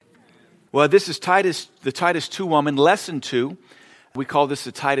Well, this is the Titus 2 woman, lesson 2. We call this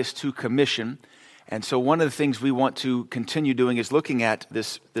the Titus 2 commission. And so one of the things we want to continue doing is looking at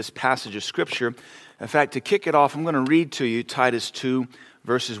this passage of Scripture. In fact, to kick it off, I'm going to read to you Titus 2,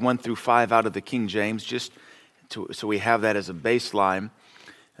 verses 1 through 5 out of the King James, so we have that as a baseline.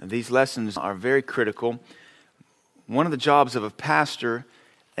 And these lessons are very critical. One of the jobs of a pastor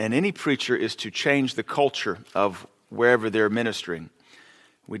and any preacher is to change the culture of wherever they're ministering.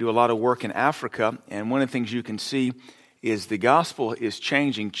 We do a lot of work in Africa, and one of the things you can see is the gospel is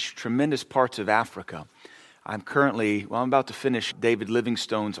changing tremendous parts of Africa. I'm about to finish David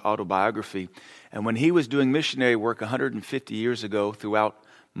Livingstone's autobiography, and when he was doing missionary work 150 years ago throughout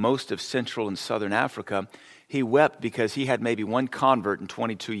most of Central and Southern Africa, he wept because he had maybe one convert in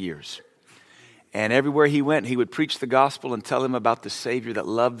 22 years. And everywhere he went, he would preach the gospel and tell them about the Savior that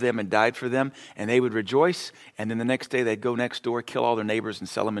loved them and died for them, and they would rejoice, and then the next day they'd go next door, kill all their neighbors, and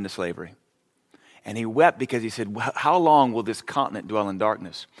sell them into slavery. And he wept because he said, how long will this continent dwell in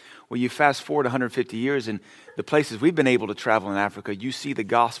darkness? Well, you fast forward 150 years, and the places we've been able to travel in Africa, you see the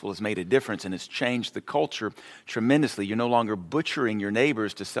gospel has made a difference, and it's changed the culture tremendously. You're no longer butchering your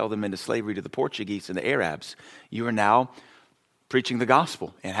neighbors to sell them into slavery to the Portuguese and the Arabs. You are now preaching the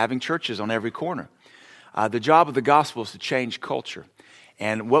gospel and having churches on every corner. The job of the gospel is to change culture.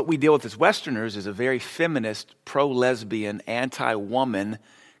 And what we deal with as Westerners is a very feminist, pro-lesbian, anti-woman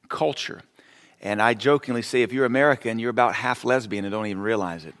culture. And I jokingly say if you're American, you're about half lesbian and don't even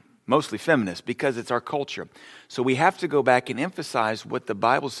realize it. Mostly feminist because it's our culture. So we have to go back and emphasize what the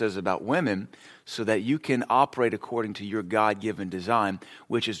Bible says about women so that you can operate according to your God-given design,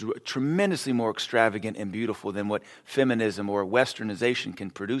 which is tremendously more extravagant and beautiful than what feminism or westernization can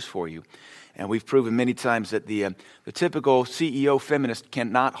produce for you. And we've proven many times that the typical CEO feminist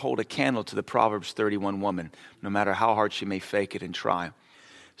cannot hold a candle to the Proverbs 31 woman, no matter how hard she may fake it and try.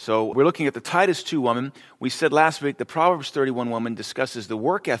 So we're looking at the Titus 2 woman. We said last week the Proverbs 31 woman discusses the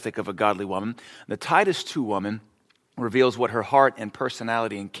work ethic of a godly woman. The Titus 2 woman reveals what her heart and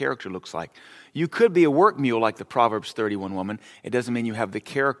personality and character looks like. You could be a work mule like the Proverbs 31 woman. It doesn't mean you have the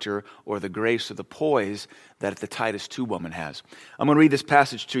character or the grace or the poise that the Titus 2 woman has. I'm going to read this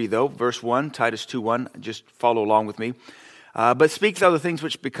passage to you though. Verse 1, Titus 2:1. Just follow along with me. But speak to other things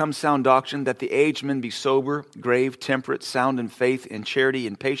which become sound doctrine, that the aged men be sober, grave, temperate, sound in faith, in charity,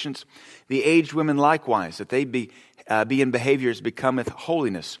 in patience. The aged women likewise, that they be in behaviors becometh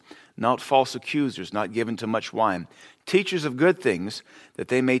holiness, not false accusers, not given to much wine, teachers of good things, that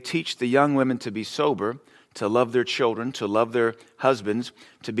they may teach the young women to be sober, to love their children, to love their husbands,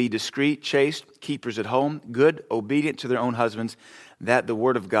 to be discreet, chaste, keepers at home, good, obedient to their own husbands, that the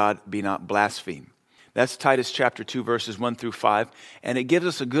word of God be not blasphemed. That's Titus chapter 2, verses 1 through 5, and it gives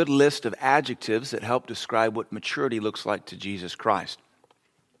us a good list of adjectives that help describe what maturity looks like to Jesus Christ.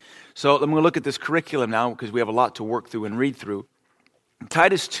 So I'm going to look at this curriculum now because we have a lot to work through and read through.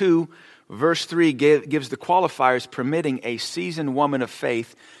 Titus 2, verse 3 gives the qualifiers permitting a seasoned woman of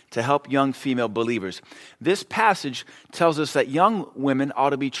faith to help young female believers. This passage tells us that young women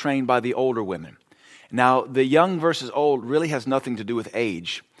ought to be trained by the older women. Now, the young versus old really has nothing to do with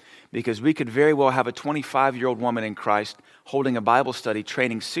age, because we could very well have a 25-year-old woman in Christ holding a Bible study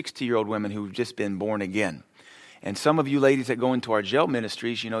training 60-year-old women who've just been born again. And some of you ladies that go into our jail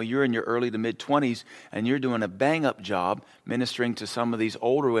ministries, you're in your early to mid-20s and you're doing a bang-up job ministering to some of these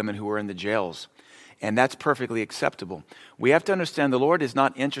older women who are in the jails. And that's perfectly acceptable. We have to understand the Lord is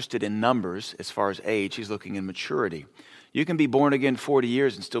not interested in numbers as far as age. He's looking in maturity. You can be born again 40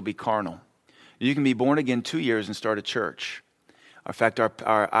 years and still be carnal. You can be born again 2 years and start a church. In fact,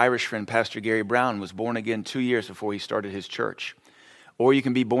 our Irish friend, Pastor Gary Brown, was born again 2 years before he started his church. Or you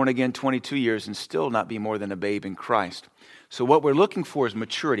can be born again 22 years and still not be more than a babe in Christ. So what we're looking for is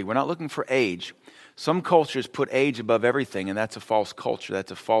maturity. We're not looking for age. Some cultures put age above everything, and that's a false culture.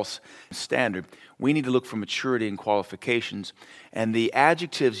 That's a false standard. We need to look for maturity and qualifications. And the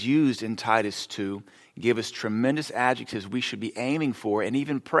adjectives used in Titus 2 give us tremendous adjectives we should be aiming for and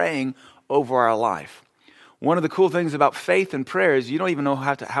even praying over our life. One of the cool things about faith and prayer is you don't even know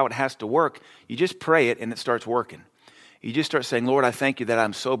how it has to work. You just pray it and it starts working. You just start saying, Lord, I thank you that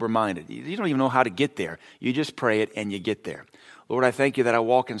I'm sober-minded. You don't even know how to get there. You just pray it and you get there. Lord, I thank you that I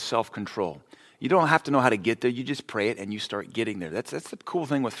walk in self-control. You don't have to know how to get there. You just pray it and you start getting there. That's the cool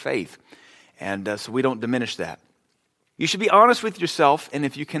thing with faith. And so we don't diminish that. You should be honest with yourself, and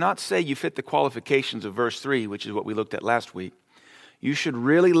if you cannot say you fit the qualifications of verse 3, which is what we looked at last week, you should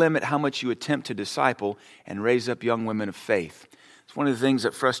really limit how much you attempt to disciple and raise up young women of faith. It's one of the things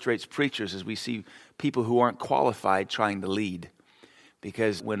that frustrates preachers is we see people who aren't qualified trying to lead.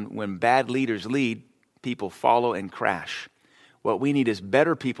 Because when bad leaders lead, people follow and crash. What we need is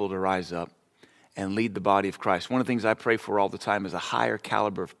better people to rise up and lead the body of Christ. One of the things I pray for all the time is a higher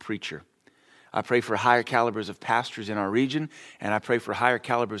caliber of preacher. I pray for higher calibers of pastors in our region, and I pray for higher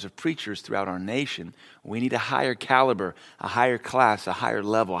calibers of preachers throughout our nation. We need a higher caliber, a higher class, a higher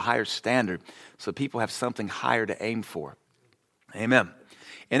level, a higher standard, so people have something higher to aim for. Amen.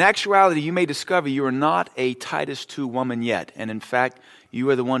 In actuality, you may discover you are not a Titus 2 woman yet, and in fact, you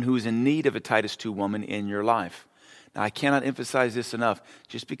are the one who is in need of a Titus 2 woman in your life. Now, I cannot emphasize this enough.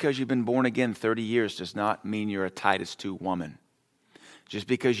 Just because you've been born again 30 years does not mean you're a Titus 2 woman. Just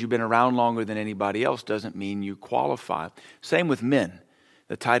because you've been around longer than anybody else doesn't mean you qualify. Same with men,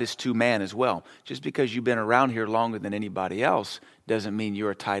 the Titus 2 man as well. Just because you've been around here longer than anybody else doesn't mean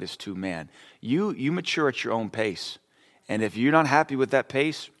you're a Titus 2 man. You mature at your own pace. And if you're not happy with that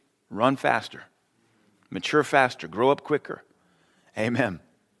pace, run faster. Mature faster. Grow up quicker. Amen.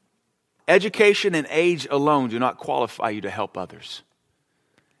 Education and age alone do not qualify you to help others.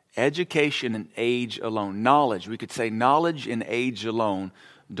 Education and age alone. Knowledge. We could say knowledge and age alone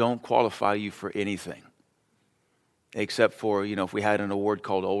don't qualify you for anything. Except for, if we had an award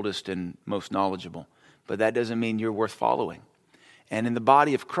called oldest and most knowledgeable. But that doesn't mean you're worth following. And in the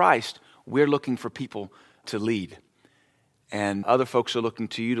body of Christ, we're looking for people to lead. And other folks are looking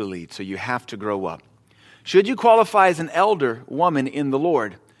to you to lead. So you have to grow up. Should you qualify as an elder woman in the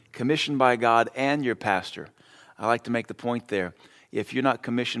Lord, commissioned by God and your pastor? I like to make the point there. If you're not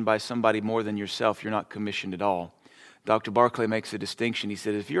commissioned by somebody more than yourself, you're not commissioned at all. Dr. Barclay makes a distinction. He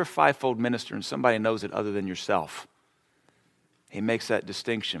said, if you're a fivefold minister and somebody knows it other than yourself, he makes that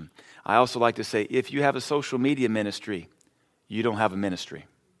distinction. I also like to say, if you have a social media ministry, you don't have a ministry.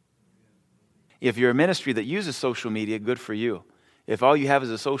 If you're a ministry that uses social media, good for you. If all you have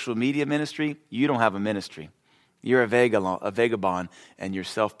is a social media ministry, you don't have a ministry. You're a vagabond and you're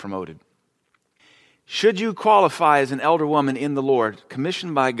self-promoted. Should you qualify as an elder woman in the Lord,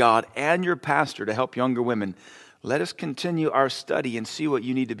 commissioned by God and your pastor to help younger women, let us continue our study and see what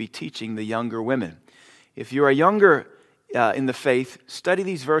you need to be teaching the younger women. If you are younger in the faith, study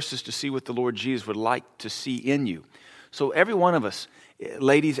these verses to see what the Lord Jesus would like to see in you. So every one of us,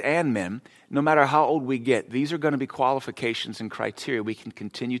 ladies and men, no matter how old we get, these are going to be qualifications and criteria we can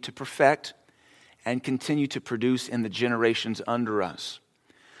continue to perfect and continue to produce in the generations under us.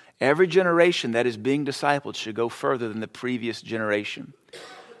 Every generation that is being discipled should go further than the previous generation.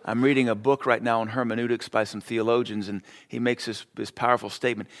 I'm reading a book right now on hermeneutics by some theologians, and he makes this powerful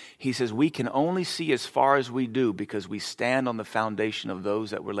statement. He says, we can only see as far as we do because we stand on the foundation of those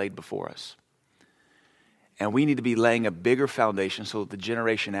that were laid before us. And we need to be laying a bigger foundation so that the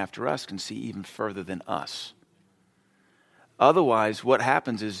generation after us can see even further than us. Otherwise, what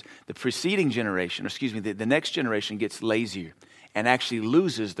happens is the preceding generation, the next generation gets lazier and actually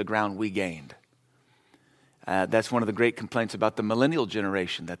loses the ground we gained. That's one of the great complaints about the millennial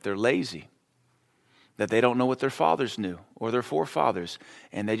generation, that they're lazy, that they don't know what their fathers knew or their forefathers,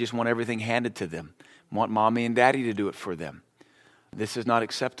 and they just want everything handed to them, want mommy and daddy to do it for them. This is not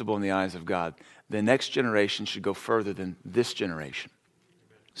acceptable in the eyes of God. The next generation should go further than this generation.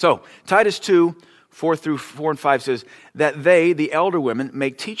 So, Titus 2, 4 and 5 says, that they, the elder women, may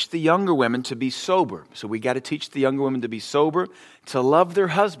teach the younger women to be sober. So we got to teach the younger women to be sober, to love their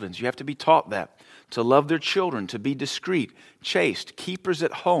husbands. You have to be taught that. To love their children, to be discreet, chaste, keepers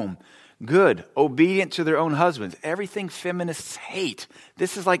at home, good, obedient to their own husbands. Everything feminists hate.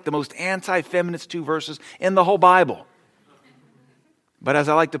 This is like the most anti-feminist 2 verses in the whole Bible. But as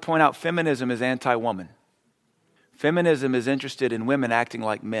I like to point out, feminism is anti-woman. Feminism is interested in women acting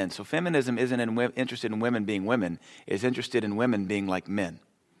like men. So feminism isn't interested in women being women. It's interested in women being like men.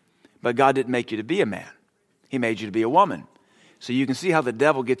 But God didn't make you to be a man. He made you to be a woman. So you can see how the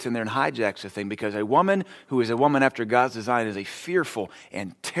devil gets in there and hijacks the thing, because a woman who is a woman after God's design is a fearful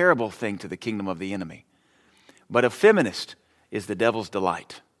and terrible thing to the kingdom of the enemy. But a feminist is the devil's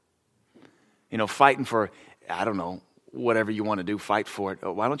delight. Fighting for, whatever you want to do, fight for it.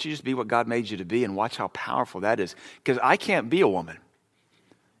 Why don't you just be what God made you to be and watch how powerful that is? Because I can't be a woman.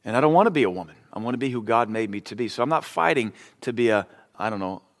 And I don't want to be a woman. I want to be who God made me to be. So I'm not fighting to be a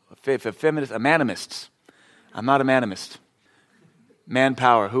feminist, a manimist. I'm not a manimist.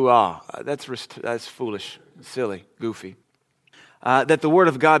 Manpower, hoo-ah. That's foolish, silly, goofy. That the word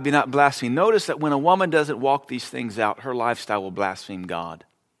of God be not blasphemed. Notice that when a woman doesn't walk these things out, her lifestyle will blaspheme God.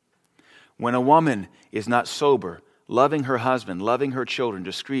 When a woman is not sober, loving her husband, loving her children,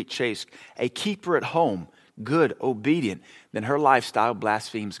 discreet, chaste, a keeper at home, good, obedient, then her lifestyle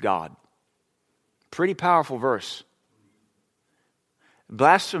blasphemes God. Pretty powerful verse.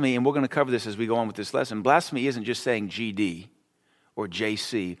 Blasphemy, and we're going to cover this as we go on with this lesson, blasphemy isn't just saying GD or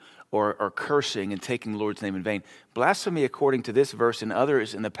JC or cursing and taking the Lord's name in vain. Blasphemy, according to this verse and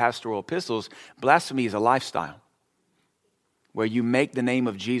others in the pastoral epistles, blasphemy is a lifestyle where you make the name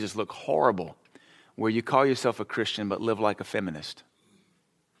of Jesus look horrible, where you call yourself a Christian but live like a feminist.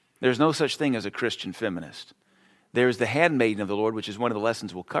 There's no such thing as a Christian feminist. There's the handmaiden of the Lord, which is one of the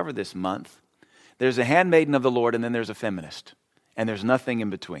lessons we'll cover this month. There's a handmaiden of the Lord, and then there's a feminist. And there's nothing in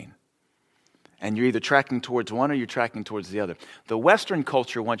between. And you're either tracking towards one or you're tracking towards the other. The Western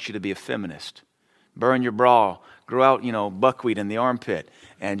culture wants you to be a feminist. Burn your bra, grow out, buckwheat in the armpit,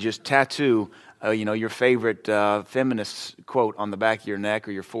 and just tattoo, your favorite feminist quote on the back of your neck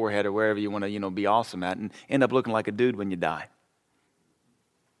or your forehead or wherever you want to, be awesome at, and end up looking like a dude when you die.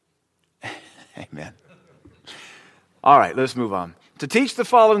 Amen. All right, let's move on. To teach the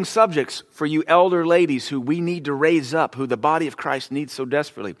following subjects for you elder ladies who we need to raise up, who the body of Christ needs so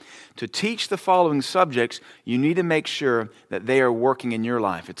desperately. To teach the following subjects, you need to make sure that they are working in your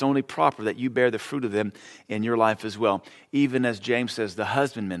life. It's only proper that you bear the fruit of them in your life as well. Even as James says, the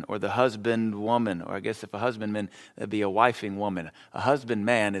husbandman or the husbandwoman, or I guess if a husbandman, that'd be a wifing woman. A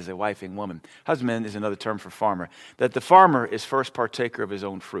husbandman is a wifing woman. Husbandman is another term for farmer. That the farmer is first partaker of his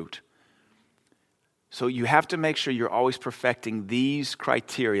own fruit. So you have to make sure you're always perfecting these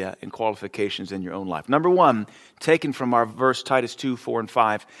criteria and qualifications in your own life. Number one, taken from our verse Titus 2, 4, and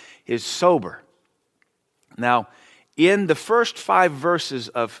 5, is sober. Now, in the first 5 verses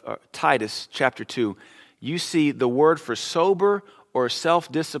of Titus chapter 2, you see the word for sober or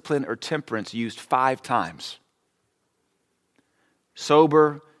self-discipline or temperance used 5 times.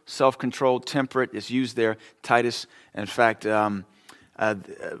 Sober, self-controlled, temperate is used there. Titus, in fact,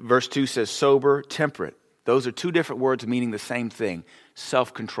 verse 2 says sober, temperate. Those are 2 different words meaning the same thing,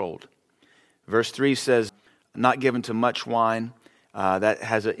 self-controlled. Verse 3 says not given to much wine. That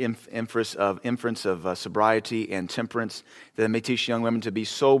has an inference of sobriety and temperance. That may teach young women to be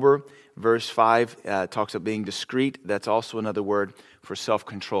sober. Verse 5 talks of being discreet. That's also another word for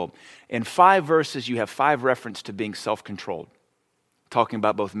self-control. In 5 verses, you have 5 references to being self-controlled, talking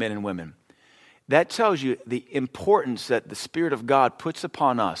about both men and women. That tells you the importance that the Spirit of God puts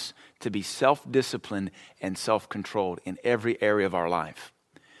upon us to be self-disciplined and self-controlled in every area of our life.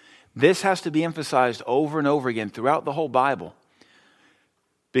 This has to be emphasized over and over again throughout the whole Bible,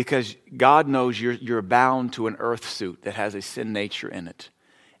 because God knows you're bound to an earth suit that has a sin nature in it.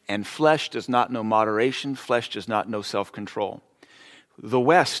 And flesh does not know moderation. Flesh does not know self-control. The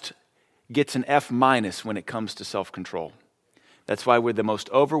West gets an F- when it comes to self-control. That's why we're the most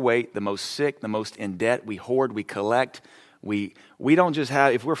overweight, the most sick, the most in debt. We hoard, we collect. We don't just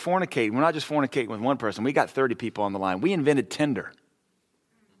have, if we're fornicating, we're not just fornicating with one person. We got 30 people on the line. We invented Tinder.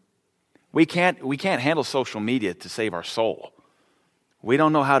 We can't handle social media to save our soul. We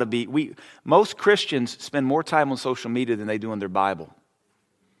don't know how to be, most Christians spend more time on social media than they do on their Bible.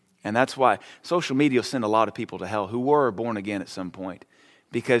 And that's why social media will send a lot of people to hell who were born again at some point.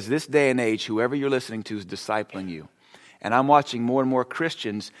 Because this day and age, whoever you're listening to is discipling you. And I'm watching more and more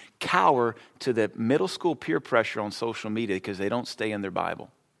Christians cower to the middle school peer pressure on social media because they don't stay in their Bible.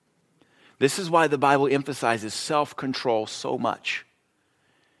 This is why the Bible emphasizes self-control so much.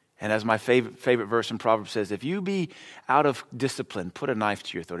 And as my favorite verse in Proverbs says, if you be out of discipline, put a knife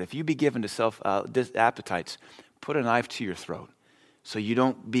to your throat. If you be given to appetites, put a knife to your throat so you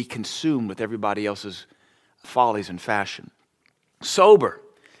don't be consumed with everybody else's follies and fashion. Sober.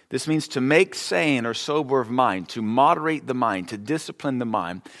 This means to make sane or sober of mind, to moderate the mind, to discipline the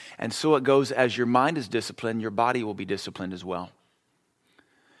mind. And so it goes, as your mind is disciplined, your body will be disciplined as well.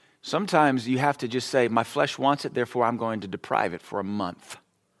 Sometimes you have to just say, my flesh wants it, therefore I'm going to deprive it for a month.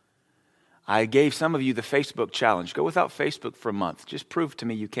 I gave some of you the Facebook challenge. Go without Facebook for a month. Just prove to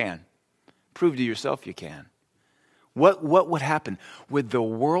me you can. Prove to yourself you can. What would happen? Would the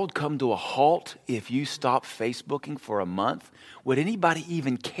world come to a halt if you stopped Facebooking for a month? Would anybody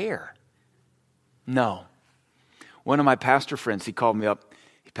even care? No. One of my pastor friends, he called me up.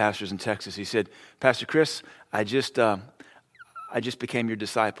 He pastors in Texas. He said, Pastor Chris, I just became your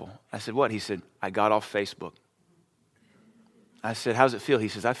disciple. I said, what? He said, I got off Facebook. I said, how's it feel? He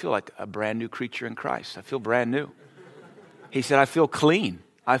says, I feel like a brand new creature in Christ. I feel brand new. He said, I feel clean.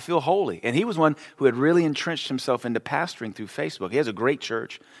 I feel holy. And he was one who had really entrenched himself into pastoring through Facebook. He has a great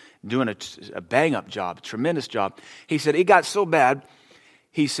church, doing a bang-up job, a tremendous job. He said, it got so bad,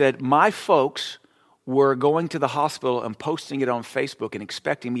 he said, my folks were going to the hospital and posting it on Facebook and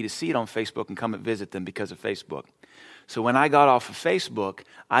expecting me to see it on Facebook and come and visit them because of Facebook. So when I got off of Facebook,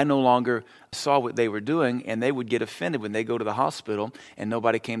 I no longer saw what they were doing, and they would get offended when they go to the hospital and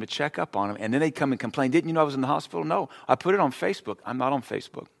nobody came to check up on them. And then they'd come and complain, didn't you know I was in the hospital? No, I put it on Facebook. I'm not on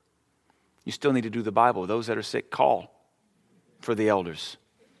Facebook. You still need to do the Bible. Those that are sick, call for the elders.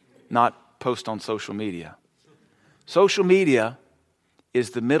 not post on social media. Social media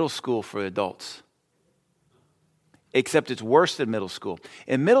is the middle school for adults. Except it's worse than middle school.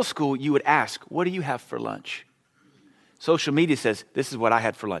 In middle school, you would ask, what do you have for lunch? Social media says, this is what I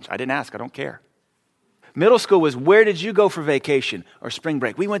had for lunch. I didn't ask, I don't care. Middle school was, where did you go for vacation or spring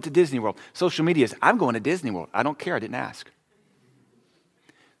break? We went to Disney World. Social media is, I'm going to Disney World. I don't care, I didn't ask.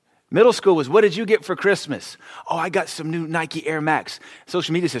 Middle school was, what did you get for Christmas? Oh, I got some new Nike Air Max.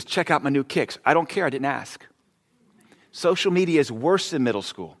 Social media says, check out my new kicks. I don't care, I didn't ask. Social media is worse than middle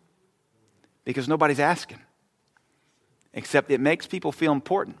school because nobody's asking. Except it makes people feel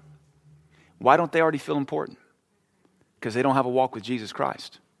important. Why don't they already feel important? Because they don't have a walk with Jesus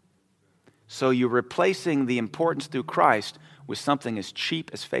Christ. So you're replacing the importance through Christ with something as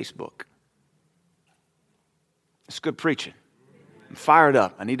cheap as Facebook. It's good preaching. I'm fired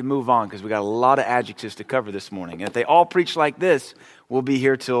up. I need to move on because we got a lot of adjectives to cover this morning. And if they all preach like this, we'll be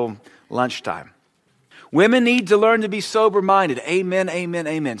here till lunchtime. Women need to learn to be sober-minded. Amen, amen,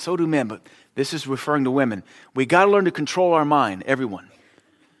 amen. So do men, but this is referring to women. We got to learn to control our mind, everyone.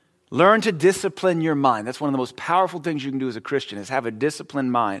 Learn to discipline your mind. That's one of the most powerful things you can do as a Christian is have a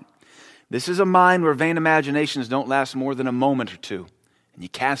disciplined mind. This is a mind where vain imaginations don't last more than a moment or two, and you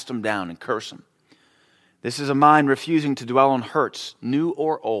cast them down and curse them. This is a mind refusing to dwell on hurts, new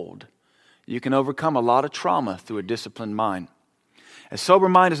or old. You can overcome a lot of trauma through a disciplined mind. A sober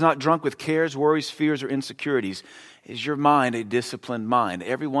mind is not drunk with cares, worries, fears, or insecurities. Is your mind a disciplined mind?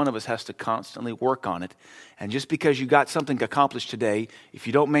 Every one of us has to constantly work on it. And just because you got something accomplished today, if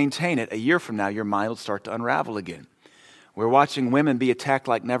you don't maintain it, a year from now, your mind will start to unravel again. We're watching women be attacked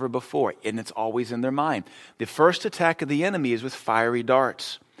like never before, and it's always in their mind. The first attack of the enemy is with fiery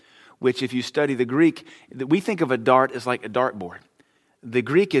darts, which if you study the Greek, we think of a dart as like a dartboard. The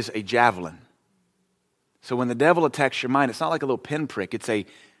Greek is a javelin. So when the devil attacks your mind, it's not like a little pinprick. It's a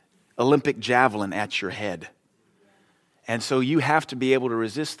Olympic javelin at your head. And so you have to be able to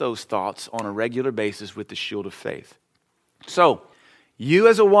resist those thoughts on a regular basis with the shield of faith. So you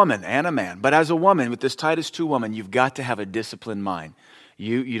as a woman and a man, but as a woman with this Titus 2 woman, you've got to have a disciplined mind.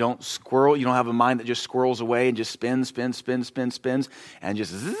 You don't squirrel. You don't have a mind that just squirrels away and just spins, and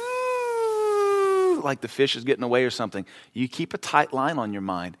just zzz, like the fish is getting away or something. You keep a tight line on your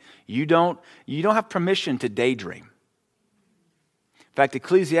mind. You don't have permission to daydream. In fact,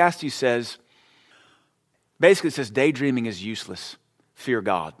 Ecclesiastes says, basically it says daydreaming is useless. Fear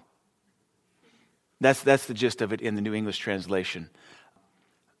God. That's the gist of it in the New English translation.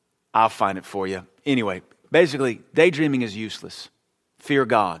 I'll find it for you. Anyway, basically, daydreaming is useless. Fear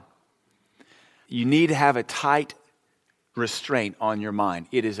God. You need to have a tight restraint on your mind.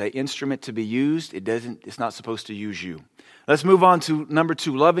 It is an instrument to be used. It's not supposed to use you. Let's move on to number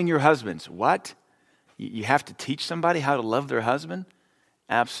 2, loving your husbands. What? You have to teach somebody how to love their husband?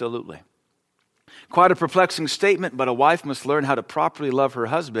 Absolutely. Quite a perplexing statement, but a wife must learn how to properly love her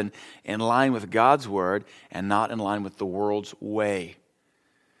husband in line with God's word and not in line with the world's way.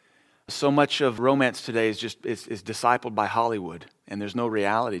 So much of romance today is discipled by Hollywood, and there's no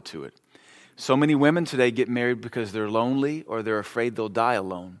reality to it. So many women today get married because they're lonely or they're afraid they'll die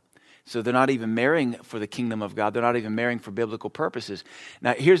alone. So they're not even marrying for the kingdom of God. They're not even marrying for biblical purposes.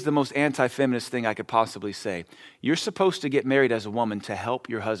 Now, here's the most anti-feminist thing I could possibly say. You're supposed to get married as a woman to help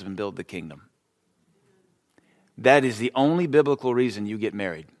your husband build the kingdom. That is the only biblical reason you get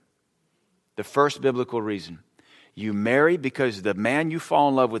married. The first biblical reason. You marry because the man you fall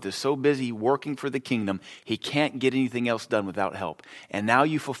in love with is so busy working for the kingdom, he can't get anything else done without help. And now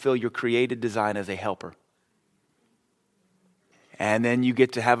you fulfill your created design as a helper. And then you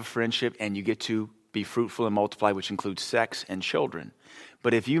get to have a friendship and you get to be fruitful and multiply, which includes sex and children.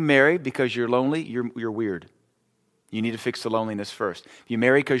 But if you marry because you're lonely, you're weird. You need to fix the loneliness first. If you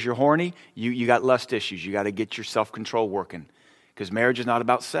marry because you're horny, you got lust issues. You got to get your self-control working because marriage is not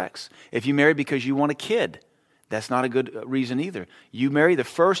about sex. If you marry because you want a kid, that's not a good reason either. You marry, the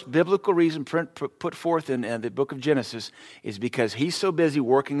first biblical reason put forth in the book of Genesis is because he's so busy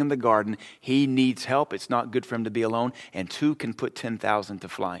working in the garden, he needs help. It's not good for him to be alone, and 2 can put 10,000 to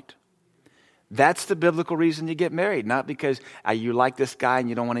flight. That's the biblical reason you get married, not because you like this guy and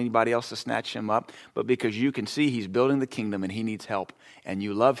you don't want anybody else to snatch him up, but because you can see he's building the kingdom and he needs help, and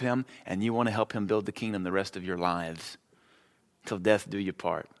you love him and you want to help him build the kingdom the rest of your lives till death do you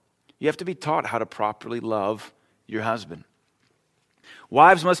part. You have to be taught how to properly love your husband.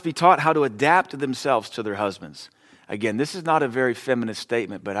 Wives must be taught how to adapt themselves to their husbands. Again, this is not a very feminist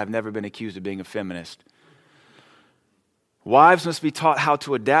statement, but I've never been accused of being a feminist. Wives must be taught how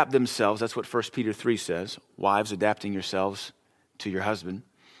to adapt themselves. That's what 1 Peter 3 says. Wives, adapting yourselves to your husband.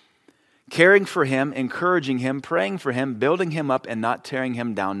 caring for him, encouraging him, praying for him, building him up, and not tearing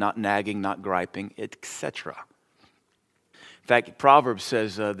him down, not nagging, not griping, etc. In fact, Proverbs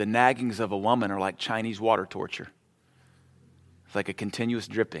says the naggings of a woman are like Chinese water torture. It's like a continuous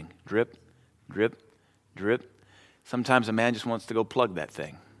dripping. Drip, drip, drip. Sometimes a man just wants to go plug that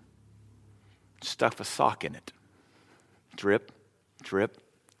thing. Stuff a sock in it. Drip, drip,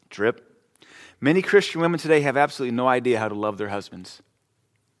 drip. Many Christian women today have absolutely no idea how to love their husbands.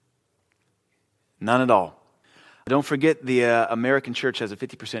 None at all. Don't forget the American church has a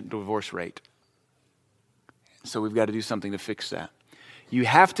 50% divorce rate. So we've got to do something to fix that. You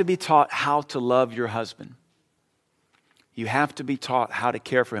have to be taught how to love your husband. You have to be taught how to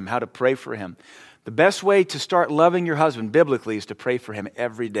care for him, how to pray for him. The best way to start loving your husband biblically is to pray for him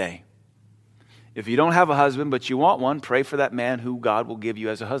every day. If you don't have a husband but you want one, pray for that man who God will give you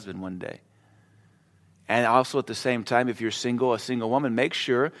as a husband one day. And also at the same time, if you're single, a single woman, make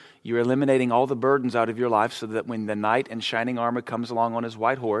sure you're eliminating all the burdens out of your life so that when the knight in shining armor comes along on his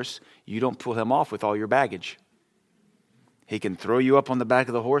white horse, you don't pull him off with all your baggage. He can throw you up on the back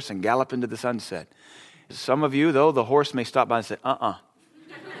of the horse and gallop into the sunset. Some of you, though, the horse may stop by and say,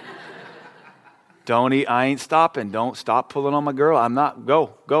 Don't eat, I ain't stopping. Don't stop pulling on my girl. I'm not,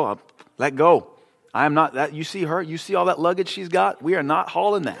 go, let go. I am not that. You see her? You see all that luggage she's got? We are not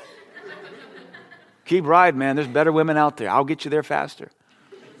hauling that. Keep riding, man. There's better women out there. I'll get you there faster.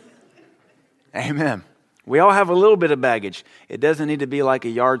 Amen. We all have a little bit of baggage. It doesn't need to be like a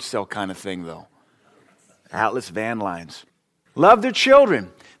yard sale kind of thing, though. Atlas van lines. Love their children.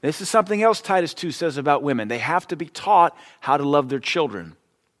 This is something else Titus 2 says about women. They have to be taught how to love their children.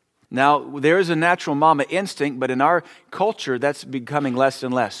 Now, there is a natural mama instinct, but in our culture, that's becoming less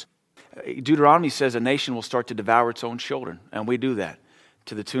and less. Deuteronomy says a nation will start to devour its own children, and we do that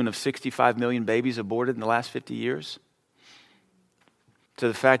to the tune of 65 million babies aborted in the last 50 years, to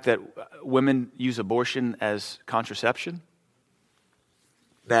the fact that women use abortion as contraception,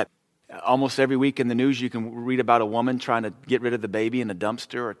 that almost every week in the news you can read about a woman trying to get rid of the baby in a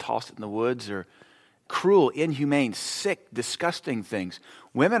dumpster or toss it in the woods, or cruel, inhumane, sick, disgusting things.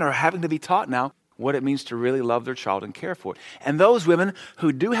 Women are having to be taught now what it means to really love their child and care for it. And those women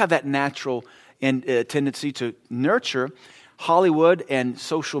who do have that natural tendency to nurture, Hollywood and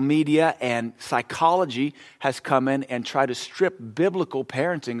social media and psychology has come in and tried to strip biblical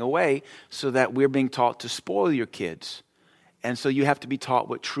parenting away so that we're being taught to spoil your kids. And so you have to be taught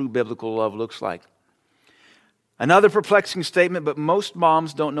what true biblical love looks like. Another perplexing statement, but most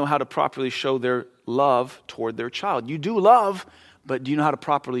moms don't know how to properly show their love toward their child. You do love, but do you know how to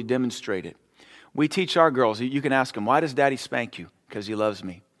properly demonstrate it? We teach our girls, you can ask them, why does daddy spank you? Because he loves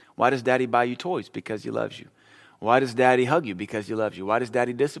me. Why does daddy buy you toys? Because he loves you. Why does daddy hug you? Because he loves you. Why does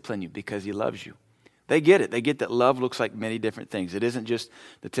daddy discipline you? Because he loves you. They get it. They get that love looks like many different things. It isn't just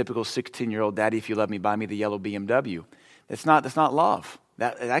the typical 16-year-old, daddy, if you love me, buy me the yellow BMW. That's not love.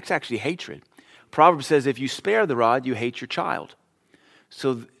 That's actually hatred. Proverbs says if you spare the rod, you hate your child.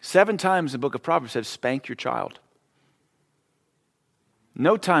 So 7 times the book of Proverbs says spank your child.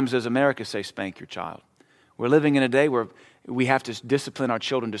 No times does America say spank your child. We're living in a day where we have to discipline our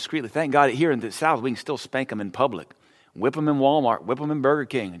children discreetly. Thank God here in the South, we can still spank them in public. Whip them in Walmart, whip them in Burger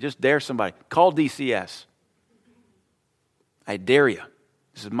King. Just dare somebody. Call DCS. I dare you.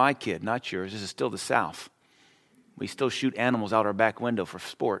 This is my kid, not yours. This is still the South. We still shoot animals out our back window for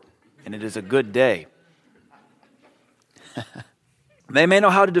sport, and it is a good day. They may know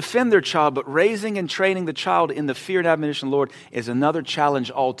how to defend their child, but raising and training the child in the fear and admonition of the Lord is another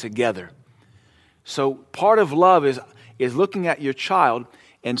challenge altogether. So part of love is looking at your child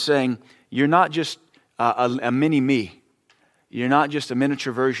and saying, you're not just a mini me. You're not just a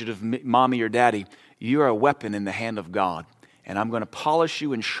miniature version of mommy or daddy. You are a weapon in the hand of God. And I'm going to polish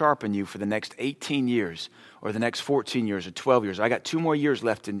you and sharpen you for the next 18 years or the next 14 years or 12 years. I got 2 more years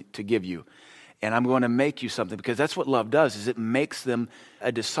left to give you. And I'm going to make you something, because that's what love does, is it makes them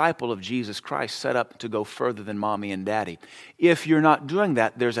a disciple of Jesus Christ, set up to go further than mommy and daddy. If you're not doing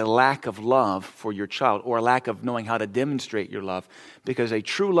that, there's a lack of love for your child, or a lack of knowing how to demonstrate your love. Because a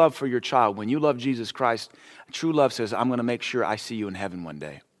true love for your child, when you love Jesus Christ, true love says, I'm going to make sure I see you in heaven one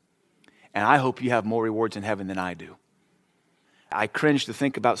day. And I hope you have more rewards in heaven than I do. I cringe to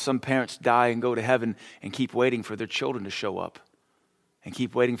think about some parents die and go to heaven and keep waiting for their children to show up. And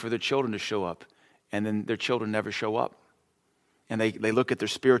keep waiting for their children to show up. And then their children never show up. And they look at their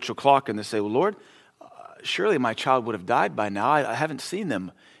spiritual clock and they say, well, Lord, surely my child would have died by now. I haven't seen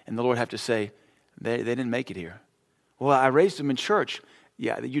them. And the Lord have to say, they didn't make it here. Well, I raised them in church.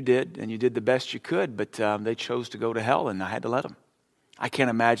 Yeah, you did. And you did the best you could. But they chose to go to hell, and I had to let them. I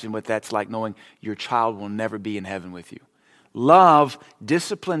can't imagine what that's like, knowing your child will never be in heaven with you. Love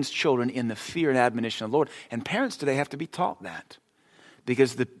disciplines children in the fear and admonition of the Lord. And parents today have to be taught that.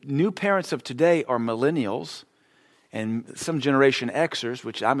 Because the new parents of today are millennials and some Generation Xers,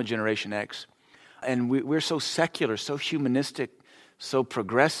 which I'm a Generation X. And we're so secular, so humanistic, so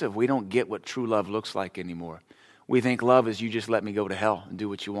progressive, we don't get what true love looks like anymore. We think love is you just let me go to hell and do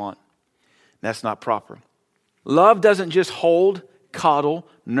what you want. That's not proper. Love doesn't just hold, coddle,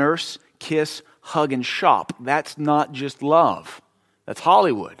 nurse, kiss, hug, and shop. That's not just love. That's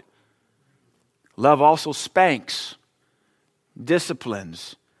Hollywood. Love also spanks,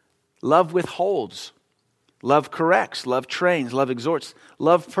 disciplines. Love withholds. Love corrects. Love trains. Love exhorts.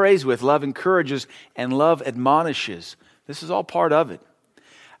 Love prays with. Love encourages. And love admonishes. This is all part of it.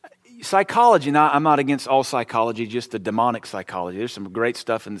 Psychology, now I'm not against all psychology, just the demonic psychology. There's some great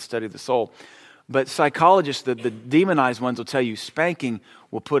stuff in the study of the soul. But psychologists, the demonized ones will tell you spanking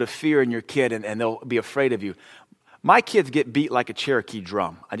will put a fear in your kid and they'll be afraid of you. My kids get beat like a Cherokee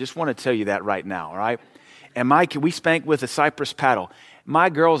drum. I just want to tell you that right now, all right? And we spank with a cypress paddle. My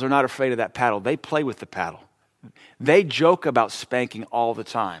girls are not afraid of that paddle. They play with the paddle. They joke about spanking all the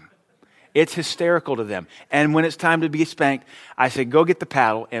time. It's hysterical to them. And when it's time to be spanked, I say, go get the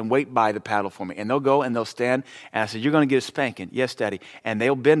paddle and wait by the paddle for me. And they'll go and they'll stand. And I said, you're going to get a spanking. Yes, Daddy. And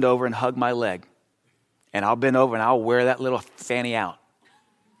they'll bend over and hug my leg. And I'll bend over and I'll wear that little fanny out.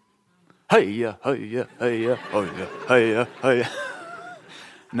 Hey, yeah, hey, yeah, hey, yeah, oh, yeah, hey, yeah, hey, yeah.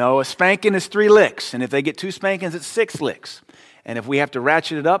 No, a spanking is 3 licks. And if they get 2 spankings, it's 6 licks. And if we have to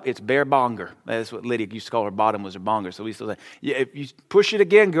ratchet it up, it's bare bonger. That's what Lydia used to call her bottom was her bonger. So we still say, yeah, if you push it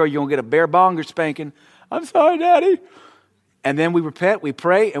again, girl, you're going to get a bare bonger spanking. I'm sorry, Daddy. And then we repent, we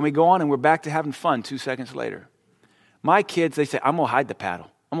pray, and we go on, and we're back to having fun 2 seconds later. My kids, they say, I'm going to hide the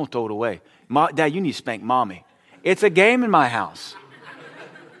paddle. I'm going to throw it away. Dad, you need to spank Mommy. It's a game in my house.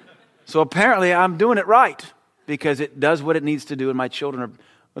 So apparently I'm doing it right because it does what it needs to do, and my children are,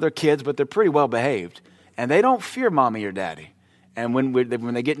 well, they're kids, but they're pretty well behaved. And they don't fear Mommy or Daddy. And when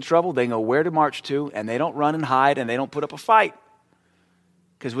they get in trouble, they know where to march to, and they don't run and hide, and they don't put up a fight.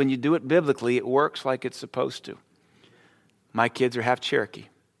 Because when you do it biblically, it works like it's supposed to. My kids are half Cherokee.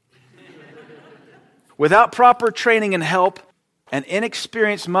 Without proper training and help, an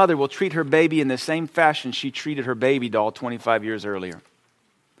inexperienced mother will treat her baby in the same fashion she treated her baby doll 25 years earlier.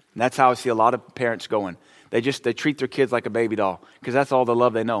 And that's how I see a lot of parents going. They treat their kids like a baby doll because that's all the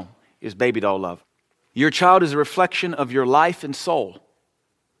love they know is baby doll love. Your child is a reflection of your life and soul.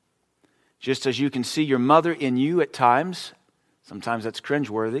 Just as you can see your mother in you at times, sometimes that's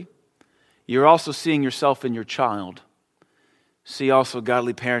cringeworthy, you're also seeing yourself in your child. See also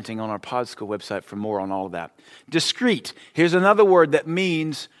Godly Parenting on our Pod School website for more on all of that. Discreet. Here's another word that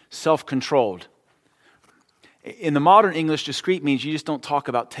means self-controlled. In the modern English, discreet means you just don't talk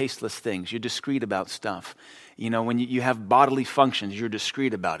about tasteless things. You're discreet about stuff. You know, when you have bodily functions, you're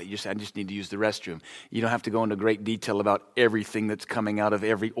discreet about it. You say, I just need to use the restroom. You don't have to go into great detail about everything that's coming out of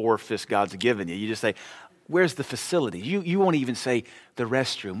every orifice God's given you. You just say, where's the facility? You won't even say the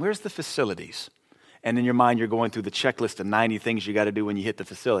restroom. Where's the facilities? And in your mind, you're going through the checklist of 90 things you got to do when you hit the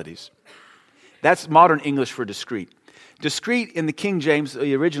facilities. That's modern English for discreet. Discreet in the King James,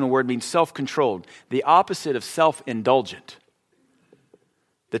 the original word means self-controlled, the opposite of self-indulgent.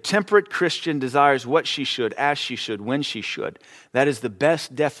 The temperate Christian desires what she should, as she should, when she should. That is the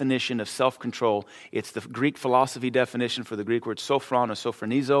best definition of self-control. It's the Greek philosophy definition for the Greek word sophron or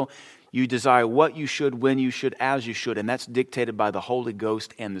sophronizo. You desire what you should, when you should, as you should, and that's dictated by the Holy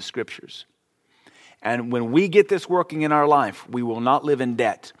Ghost and the Scriptures. And when we get this working in our life, we will not live in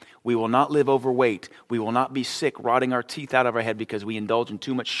debt. We will not live overweight. We will not be sick, rotting our teeth out of our head because we indulge in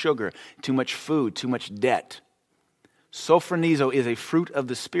too much sugar, too much food, too much debt. Sophronizo is a fruit of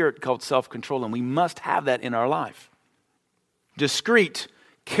the Spirit called self-control, and we must have that in our life. Discreet,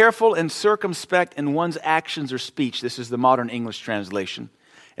 careful and circumspect in one's actions or speech. This is the modern English translation.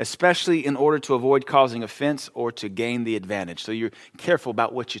 Especially in order to avoid causing offense or to gain the advantage. So you're careful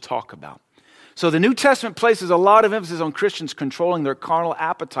about what you talk about. So the New Testament places a lot of emphasis on Christians controlling their carnal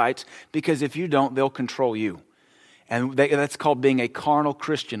appetites because if you don't, they'll control you. And that's called being a carnal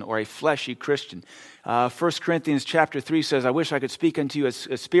Christian or a fleshy Christian. 1 Corinthians chapter 3 says, I wish I could speak unto you as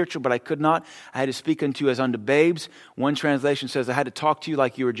spiritual, but I could not. I had to speak unto you as unto babes. One translation says, I had to talk to you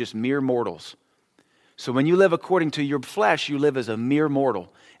like you were just mere mortals. So when you live according to your flesh, you live as a mere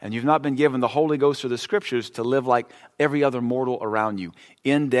mortal. And you've not been given the Holy Ghost or the Scriptures to live like every other mortal around you.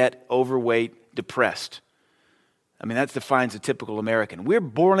 In debt, overweight, depressed. I mean, that defines a typical American. We're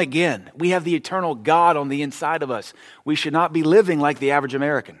born again. We have the eternal God on the inside of us. We should not be living like the average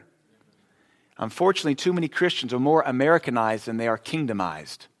American. Unfortunately, too many Christians are more Americanized than they are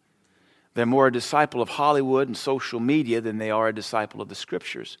kingdomized. They're more a disciple of Hollywood and social media than they are a disciple of the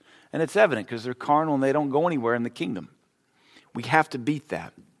Scriptures. And it's evident because they're carnal and they don't go anywhere in the kingdom. We have to beat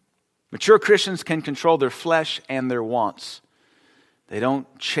that. Mature Christians can control their flesh and their wants. They don't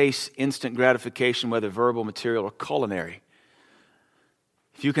chase instant gratification, whether verbal, material, or culinary.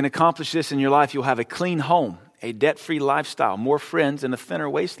 If you can accomplish this in your life, you'll have a clean home, a debt-free lifestyle, more friends, and a thinner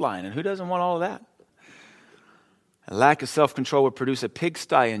waistline. And who doesn't want all of that? A lack of self-control will produce a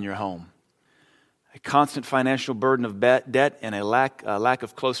pigsty in your home, a constant financial burden of debt, and a lack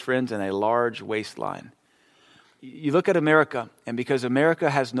of close friends, and a large waistline. You look at America, and because America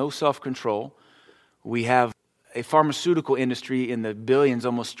has no self-control, we have a pharmaceutical industry in the billions,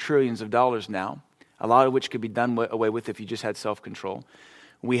 almost trillions of dollars now, a lot of which could be done away with if you just had self-control.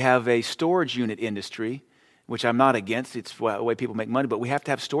 We have a storage unit industry, which I'm not against. It's the way people make money, but we have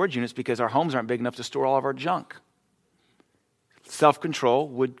to have storage units because our homes aren't big enough to store all of our junk. Self-control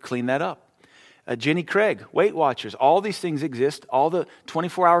would clean that up. Jenny Craig, Weight Watchers, all these things exist. All the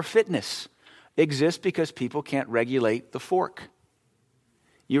 24-hour fitness exists because people can't regulate the fork.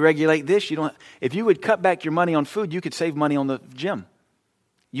 You regulate this, you don't. If you would cut back your money on food, you could save money on the gym.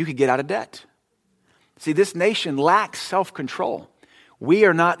 You could get out of debt. See, this nation lacks self-control. We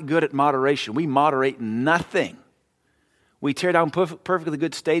are not good at moderation. We moderate nothing. We tear down perfectly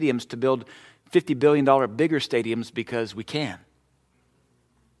good stadiums to build $50 billion bigger stadiums because we can.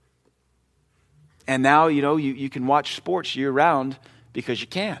 And now, you can watch sports year-round because you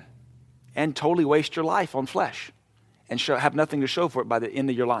can. And totally waste your life on flesh. And have nothing to show for it by the end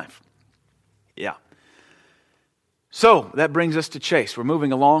of your life. Yeah. So, that brings us to Chase. We're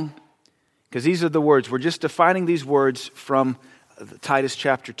moving along. Because these are the words. We're just defining these words from Titus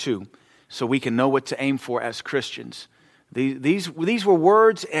chapter 2. So we can know what to aim for as Christians. These were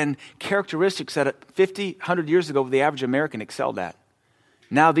words and characteristics that 50, 100 years ago the average American excelled at.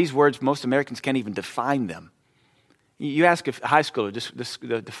 Now these words, most Americans can't even define them. You ask a high schooler, just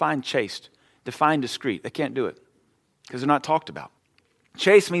define chaste, define discreet. They can't do it because they're not talked about.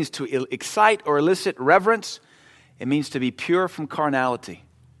 Chaste means to excite or elicit reverence. It means to be pure from carnality.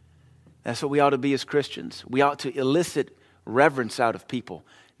 That's what we ought to be as Christians. We ought to elicit reverence out of people,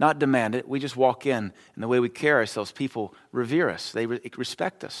 not demand it. We just walk in, and the way we carry ourselves, people revere us. They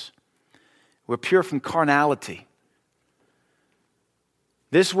respect us. We're pure from carnality.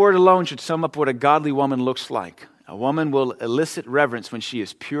 This word alone should sum up what a godly woman looks like. A woman will elicit reverence when she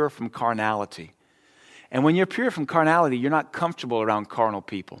is pure from carnality. And when you're pure from carnality, you're not comfortable around carnal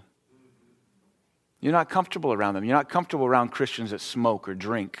people. You're not comfortable around them. You're not comfortable around Christians that smoke or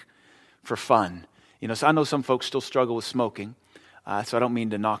drink for fun. So I know some folks still struggle with smoking, so I don't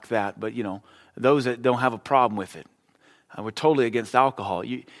mean to knock that, but those that don't have a problem with it. We're totally against alcohol.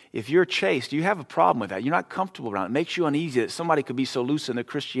 If you're chaste, you have a problem with that. You're not comfortable around it. It makes you uneasy that somebody could be so loose in their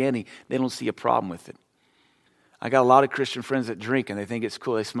Christianity, they don't see a problem with it. I got a lot of Christian friends that drink and they think it's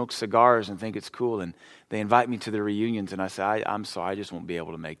cool. They smoke cigars and think it's cool, and they invite me to their reunions, and I say, I'm sorry, I just won't be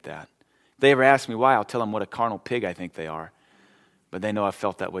able to make that. If they ever ask me why, I'll tell them what a carnal pig I think they are. But they know I've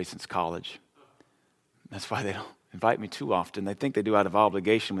felt that way since college. That's why they don't invite me too often. They think they do out of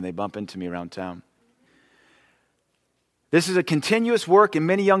obligation when they bump into me around town. This is a continuous work, and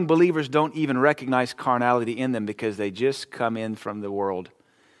many young believers don't even recognize carnality in them because they just come in from the world.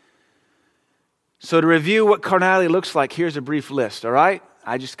 So to review what carnality looks like, here's a brief list, all right?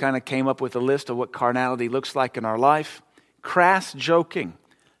 I just kind of came up with a list of what carnality looks like in our life. Crass joking,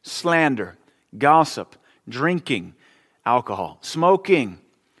 slander, gossip, drinking, alcohol, smoking,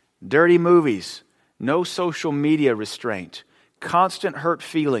 dirty movies, no social media restraint, constant hurt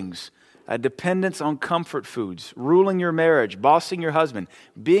feelings, a dependence on comfort foods, ruling your marriage, bossing your husband,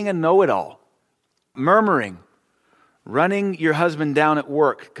 being a know-it-all, murmuring, running your husband down at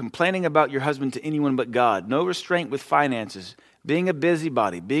work, complaining about your husband to anyone but God, no restraint with finances, being a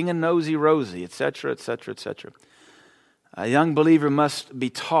busybody, being a nosy-rosy, etc., etc., etc. A young believer must be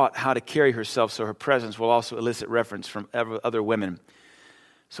taught how to carry herself so her presence will also elicit reverence from other women.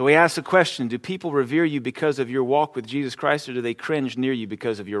 So we ask the question, do people revere you because of your walk with Jesus Christ, or do they cringe near you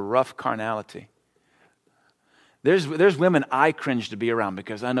because of your rough carnality? There's women I cringe to be around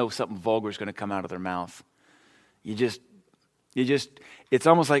because I know something vulgar is going to come out of their mouth. It's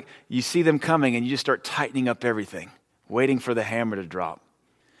almost like you see them coming and you just start tightening up everything, waiting for the hammer to drop.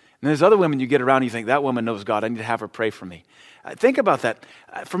 And there's other women you get around and you think, that woman knows God, I need to have her pray for me. Think about that.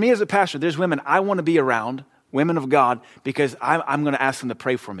 For me as a pastor, there's women I want to be around, women of God, because I'm going to ask them to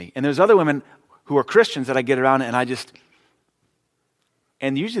pray for me. And there's other women who are Christians that I get around and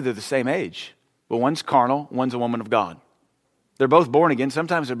usually they're the same age. But one's carnal, one's a woman of God. They're both born again.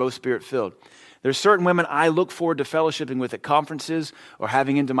 Sometimes they're both spirit-filled. There's certain women I look forward to fellowshipping with at conferences or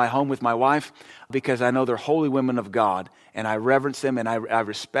having into my home with my wife because I know they're holy women of God, and I reverence them, and I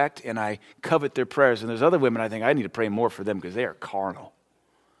respect and I covet their prayers. And there's other women I think I need to pray more for them because they are carnal.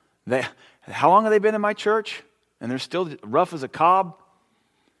 How long have they been in my church? And they're still rough as a cob?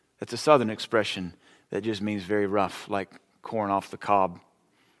 That's a southern expression that just means very rough, like corn off the cob,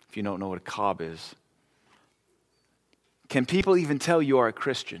 if you don't know what a cob is. Can people even tell you are a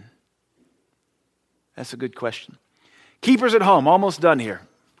Christian? That's a good question. Keepers at home, almost done here.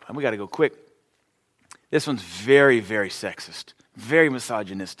 We got to go quick. This one's very, very sexist, very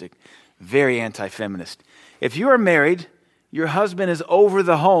misogynistic, very anti-feminist. If you are married, your husband is over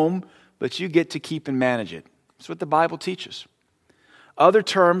the home, but you get to keep and manage it. That's what the Bible teaches. Other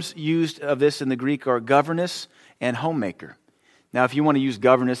terms used of this in the Greek are governess and homemaker. Now, if you want to use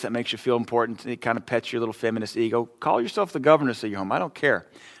governess, that makes you feel important. It kind of pets your little feminist ego. Call yourself the governess of your home. I don't care.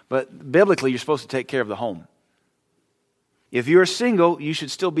 But biblically, you're supposed to take care of the home. If you're single, you should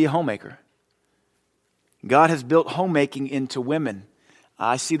still be a homemaker. God has built homemaking into women.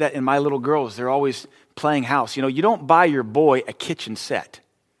 I see that in my little girls. They're always playing house. You know, you don't buy your boy a kitchen set.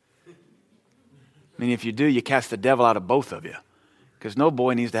 I mean, if you do, you cast the devil out of both of you. Because no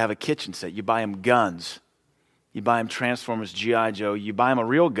boy needs to have a kitchen set. You buy him guns. You buy him Transformers, G.I. Joe. You buy him a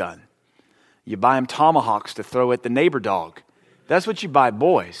real gun. You buy him tomahawks to throw at the neighbor dog. That's what you buy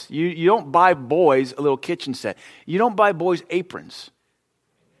boys. You don't buy boys a little kitchen set. You don't buy boys aprons.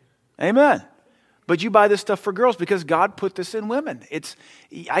 Amen. But you buy this stuff for girls because God put this in women.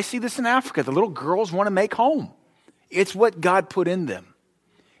 I see this in Africa. The little girls want to make home. It's what God put in them.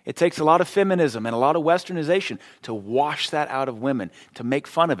 It takes a lot of feminism and a lot of westernization to wash that out of women, to make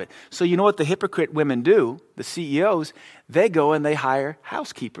fun of it. So you know what the hypocrite women do, the CEOs? They go and they hire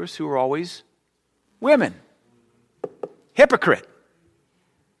housekeepers who are always women. Hypocrite.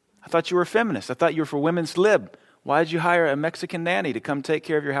 I thought you were a feminist. I thought you were for women's lib. Why did you hire a Mexican nanny to come take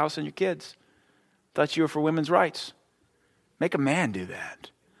care of your house and your kids? I thought you were for women's rights. Make a man do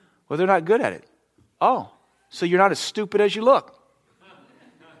that. Well, they're not good at it. Oh, so you're not as stupid as you look.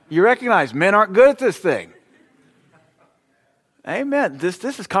 You recognize men aren't good at this thing. Amen. This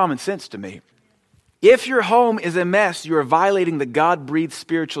is common sense to me. If your home is a mess, you are violating the God-breathed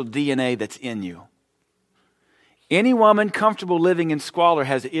spiritual DNA that's in you. Any woman comfortable living in squalor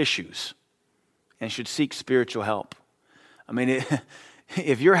has issues and should seek spiritual help. I mean,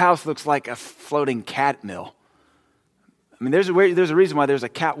 if your house looks like a floating cat mill, I mean, there's a reason why there's a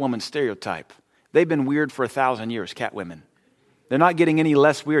cat woman stereotype. They've been weird for 1,000 years, cat women. They're not getting any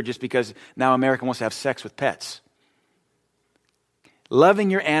less weird just because now America wants to have sex with pets. Loving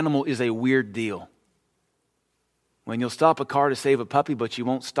your animal is a weird deal. When you'll stop a car to save a puppy, but you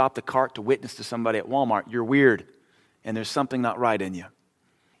won't stop the cart to witness to somebody at Walmart, you're weird. And there's something not right in you.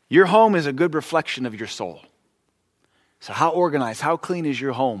 Your home is a good reflection of your soul. So how organized, how clean is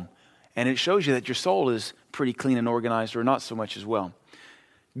your home? And it shows you that your soul is pretty clean and organized, or not so much as well.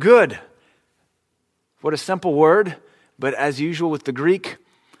 Good. What a simple word, but as usual with the Greek,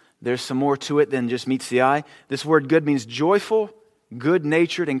 there's some more to it than just meets the eye. This word good means joyful,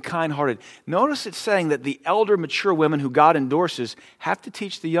 good-natured, and kind-hearted. Notice it's saying that the elder, mature women who God endorses have to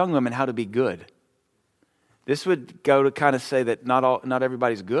teach the young women how to be good. This would go to kind of say that not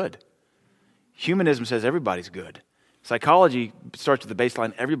everybody's good. Humanism says everybody's good. Psychology starts with the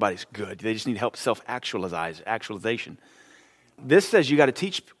baseline, everybody's good. They just need help actualization. This says you got to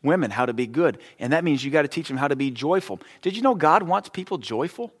teach women how to be good, and that means you got to teach them how to be joyful. Did you know God wants people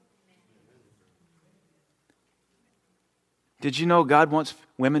joyful? Did you know God wants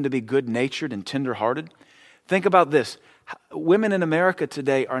women to be good-natured and tender-hearted? Think about this. Women in America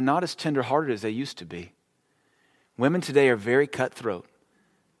today are not as tender-hearted as they used to be. Women today are very cutthroat.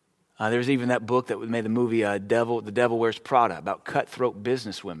 There's even that book that made the movie The Devil Wears Prada about cutthroat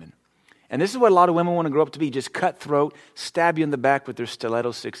business women. And this is what a lot of women want to grow up to be, just cutthroat, stab you in the back with their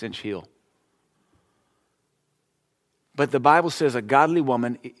stiletto 6-inch heel. But the Bible says a godly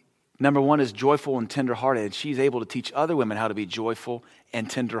woman, number one, is joyful and tenderhearted, and she's able to teach other women how to be joyful and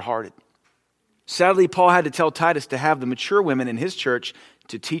tenderhearted. Sadly, Paul had to tell Titus to have the mature women in his church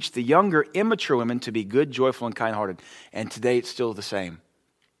to teach the younger, immature women to be good, joyful, and kind-hearted. And today it's still the same.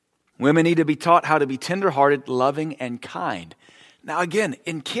 Women need to be taught how to be tenderhearted, loving, and kind. Now again,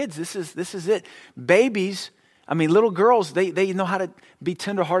 in kids, this is it. Babies, little girls, they know how to be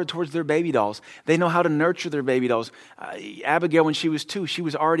tenderhearted towards their baby dolls. They know how to nurture their baby dolls. Abigail, when she was 2, she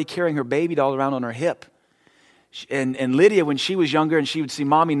was already carrying her baby doll around on her hip. And Lydia, when she was younger and she would see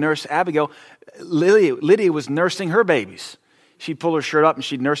mommy nurse Abigail, Lydia was nursing her babies. she'd pull her shirt up and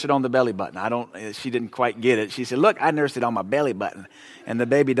she'd nurse it on the belly button. She didn't quite get it. She said, look, I nursed it on my belly button. And the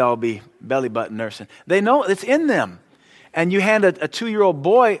baby doll would be belly button nursing. They know it's in them. And you hand a 2-year-old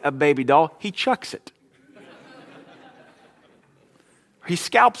boy a baby doll, he chucks it. He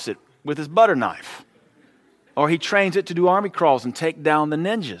scalps it with his butter knife. Or he trains it to do army crawls and take down the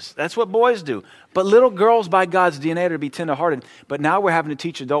ninjas. That's what boys do. But little girls, by God's DNA, are to be tenderhearted. But now we're having to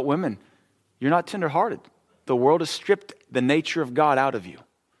teach adult women, you're not tenderhearted. The world has stripped the nature of God out of you.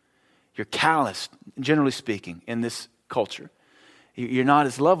 You're calloused, generally speaking, in this culture. You're not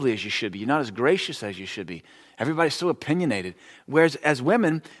as lovely as you should be. You're not as gracious as you should be. Everybody's so opinionated. Whereas as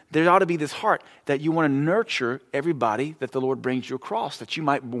women, there ought to be this heart that you want to nurture everybody that the Lord brings you across, that you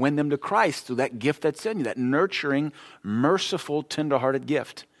might win them to Christ through that gift that's in you, that nurturing, merciful, tenderhearted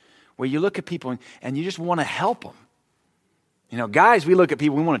gift, where you look at people and you just want to help them. You know, guys, we look at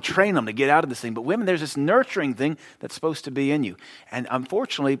people, we want to train them to get out of this thing. But women, there's this nurturing thing that's supposed to be in you. And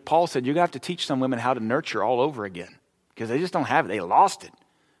unfortunately, Paul said you're going to have to teach some women how to nurture all over again because they just don't have it. They lost it.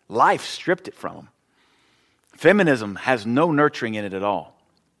 Life stripped it from them. Feminism has no nurturing in it at all.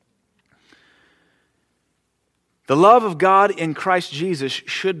 The love of God in Christ Jesus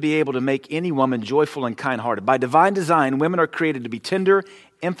should be able to make any woman joyful and kind-hearted. By divine design, women are created to be tender,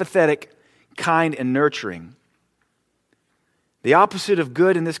 empathetic, kind, and nurturing. The opposite of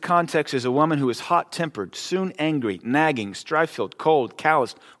good in this context is a woman who is hot-tempered, soon angry, nagging, strife-filled, cold,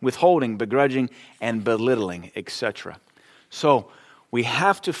 calloused, withholding, begrudging, and belittling, etc. So we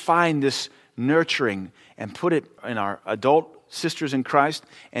have to find this nurturing and put it in our adult sisters in Christ.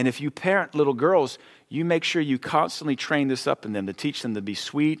 And if you parent little girls, you make sure you constantly train this up in them to teach them to be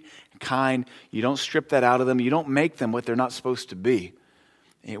sweet, kind. You don't strip that out of them. You don't make them what they're not supposed to be.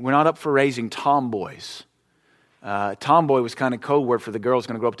 We're not up for raising tomboys. Tomboy was kind of code word for the girl who's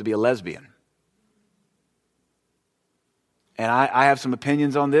going to grow up to be a lesbian. And I have some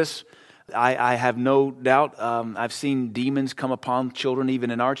opinions on this. I have no doubt. I've seen demons come upon children even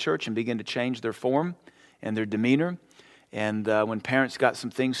in our church and begin to change their form and their demeanor. And when parents got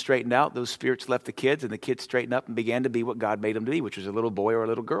some things straightened out, those spirits left the kids and the kids straightened up and began to be what God made them to be, which was a little boy or a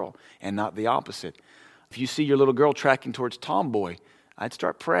little girl and not the opposite. If you see your little girl tracking towards tomboy, I'd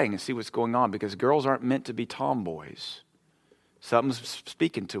start praying and see what's going on because girls aren't meant to be tomboys. Something's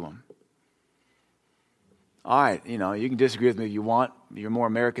speaking to them. All right, you can disagree with me if you want. You're more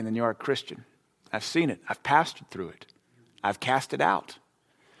American than you are a Christian. I've seen it. I've pastored through it. I've cast it out.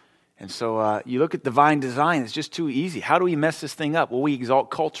 And so you look at divine design, it's just too easy. How do we mess this thing up? Well, we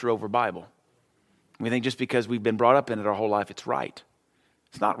exalt culture over Bible. We think just because we've been brought up in it our whole life, it's right.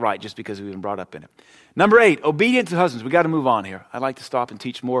 It's not right just because we've been brought up in it. Number 8, obedient to husbands. We got to move on here. I'd like to stop and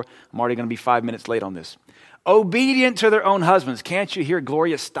teach more. I'm already going to be 5 minutes late on this. Obedient to their own husbands. Can't you hear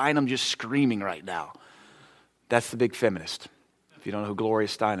Gloria Steinem just screaming right now? That's the big feminist. If you don't know who Gloria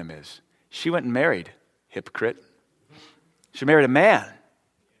Steinem is. She went and married, hypocrite. She married a man.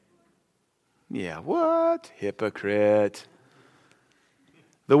 Yeah, what? Hypocrite.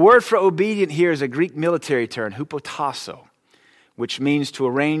 The word for obedient here is a Greek military term, hupotasso, which means to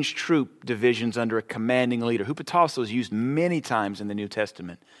arrange troop divisions under a commanding leader. Hupotasso is used many times in the New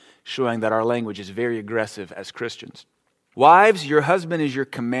Testament, showing that our language is very aggressive as Christians. Wives, your husband is your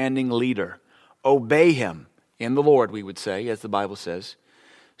commanding leader. Obey him in the Lord, we would say, as the Bible says.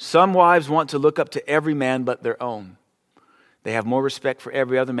 Some wives want to look up to every man but their own. They have more respect for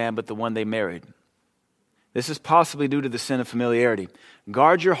every other man but the one they married. This is possibly due to the sin of familiarity.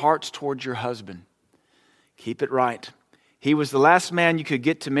 Guard your hearts towards your husband. Keep it right. He was the last man you could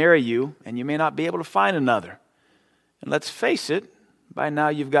get to marry you, and you may not be able to find another. And let's face it, by now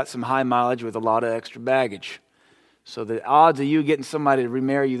you've got some high mileage with a lot of extra baggage. So the odds of you getting somebody to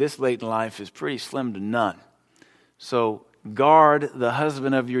remarry you this late in life is pretty slim to none. So guard the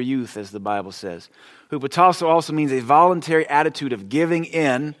husband of your youth, as the Bible says. Hupotasso also means a voluntary attitude of giving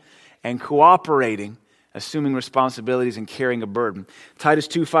in and cooperating, assuming responsibilities and carrying a burden. Titus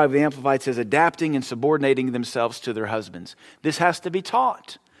 2:5, the Amplified says, adapting and subordinating themselves to their husbands. This has to be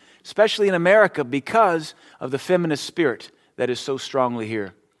taught, especially in America because of the feminist spirit that is so strongly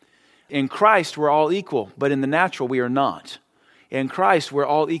here. In Christ, we're all equal, but in the natural, we are not. In Christ, we're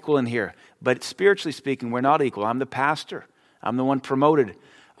all equal in here, but spiritually speaking, we're not equal. I'm the pastor. I'm the one promoted.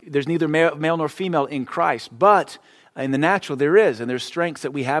 There's neither male nor female in Christ, but in the natural there is, and there's strengths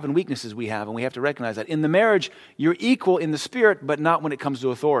that we have and weaknesses we have, and we have to recognize that. In the marriage, you're equal in the spirit, but not when it comes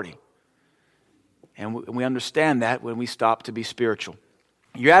to authority. And we understand that when we stop to be spiritual.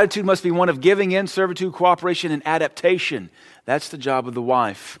 Your attitude must be one of giving in, servitude, cooperation, and adaptation. That's the job of the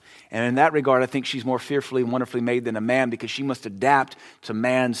wife. And in that regard, I think she's more fearfully and wonderfully made than a man, because she must adapt to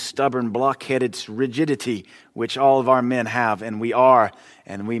man's stubborn, block-headed rigidity, which all of our men have, and we are.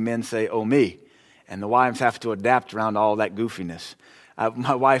 And we men say, oh me. And the wives have to adapt around all that goofiness.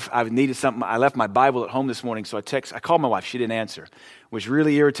 My wife, I needed something. I left my Bible at home this morning, so I called my wife. She didn't answer, which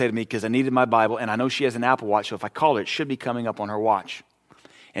really irritated me because I needed my Bible, and I know she has an Apple Watch, so if I call her, it should be coming up on her watch.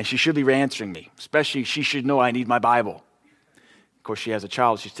 And she should be answering me, especially she should know I need my Bible. Of course, she has a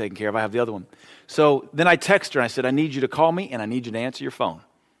child she's taking care of. I have the other one. So then I text her and I said, I need you to call me and I need you to answer your phone.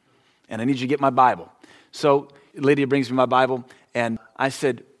 And I need you to get my Bible. So Lydia brings me my Bible and I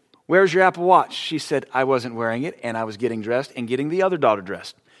said, where's your Apple Watch? She said, I wasn't wearing it and I was getting dressed and getting the other daughter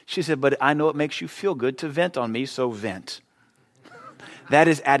dressed. She said, but I know it makes you feel good to vent on me, so vent. That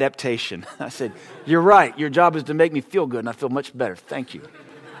is adaptation. I said, you're right. Your job is to make me feel good and I feel much better. Thank you.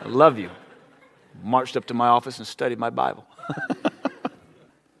 I love you. Marched up to my office and studied my Bible.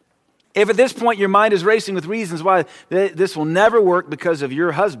 If at this point your mind is racing with reasons why this will never work because of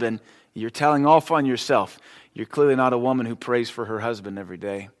your husband, you're telling off on yourself. You're clearly not a woman who prays for her husband every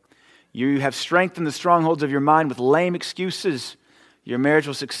day. You have strengthened the strongholds of your mind with lame excuses. Your marriage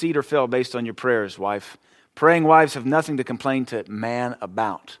will succeed or fail based on your prayers, wife. Praying wives have nothing to complain to man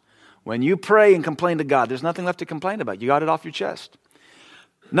about. When you pray and complain to God, there's nothing left to complain about. You got it off your chest.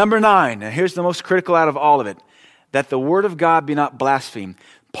 Number 9, and here's the most critical out of all of it, that the word of God be not blasphemed.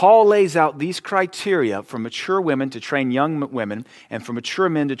 Paul lays out these criteria for mature women to train young women and for mature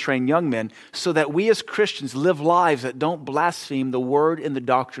men to train young men so that we as Christians live lives that don't blaspheme the word and the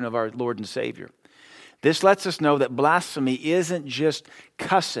doctrine of our Lord and Savior. This lets us know that blasphemy isn't just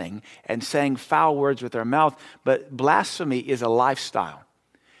cussing and saying foul words with our mouth, but blasphemy is a lifestyle.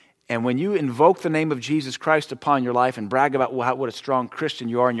 And when you invoke the name of Jesus Christ upon your life and brag about what a strong Christian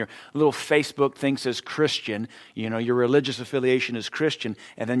you are, and your little Facebook thing says Christian, your religious affiliation is Christian,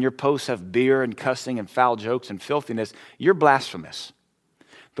 and then your posts have beer and cussing and foul jokes and filthiness, you're blasphemous.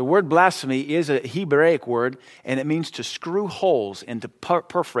 The word blasphemy is a Hebraic word, and it means to screw holes and to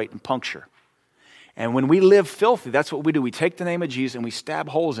perforate and puncture. And when we live filthy, that's what we do. We take the name of Jesus and we stab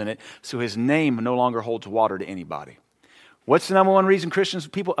holes in it so his name no longer holds water to anybody. What's the number one reason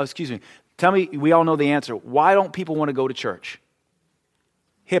tell me, we all know the answer. Why don't people want to go to church?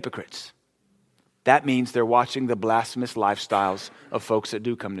 Hypocrites. That means they're watching the blasphemous lifestyles of folks that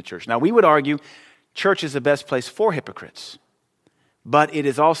do come to church. Now, we would argue church is the best place for hypocrites, but it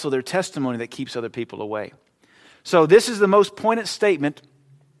is also their testimony that keeps other people away. So this is the most poignant statement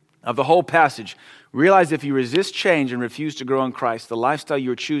of the whole passage. Realize if you resist change and refuse to grow in Christ, the lifestyle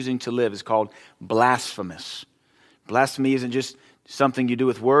you're choosing to live is called blasphemous. Blasphemy isn't just something you do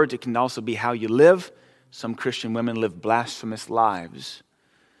with words. It can also be how you live. Some Christian women live blasphemous lives.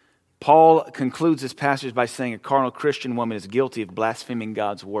 Paul concludes this passage by saying a carnal Christian woman is guilty of blaspheming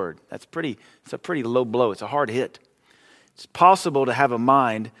God's word. It's a pretty low blow. It's a hard hit. It's possible to have a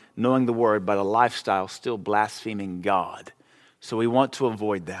mind knowing the word, but a lifestyle still blaspheming God. So we want to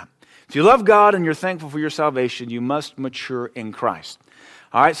avoid that. If you love God and you're thankful for your salvation, you must mature in Christ.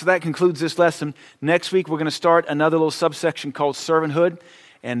 All right, so that concludes this lesson. Next week, we're going to start another little subsection called servanthood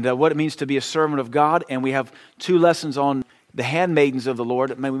and what it means to be a servant of God. And we have 2 lessons on the handmaidens of the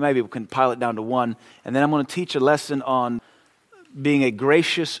Lord. Maybe we can pile it down to 1. And then I'm going to teach a lesson on being a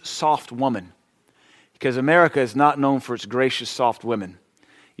gracious, soft woman. Because America is not known for its gracious, soft women.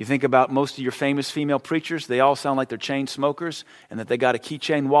 You think about most of your famous female preachers, they all sound like they're chain smokers and that they got a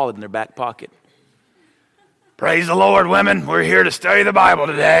keychain wallet in their back pocket. Praise the Lord, women. We're here to study the Bible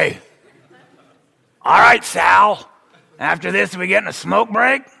today. All right, Sal. After this, are we getting a smoke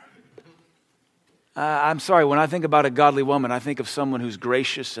break? I'm sorry. When I think about a godly woman, I think of someone who's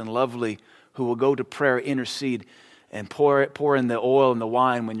gracious and lovely, who will go to prayer, intercede, and pour in the oil and the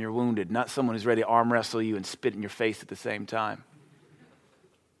wine when you're wounded. Not someone who's ready to arm wrestle you and spit in your face at the same time.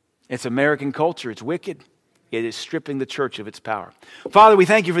 It's American culture. It's wicked. It is stripping the church of its power. Father, we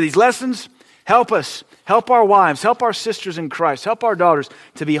thank you for these lessons. Help us, help our wives, help our sisters in Christ, help our daughters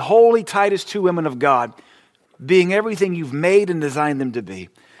to be holy Titus 2 women of God, being everything you've made and designed them to be.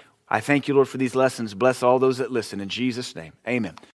 I thank you, Lord, for these lessons. Bless all those that listen. In Jesus' name, amen.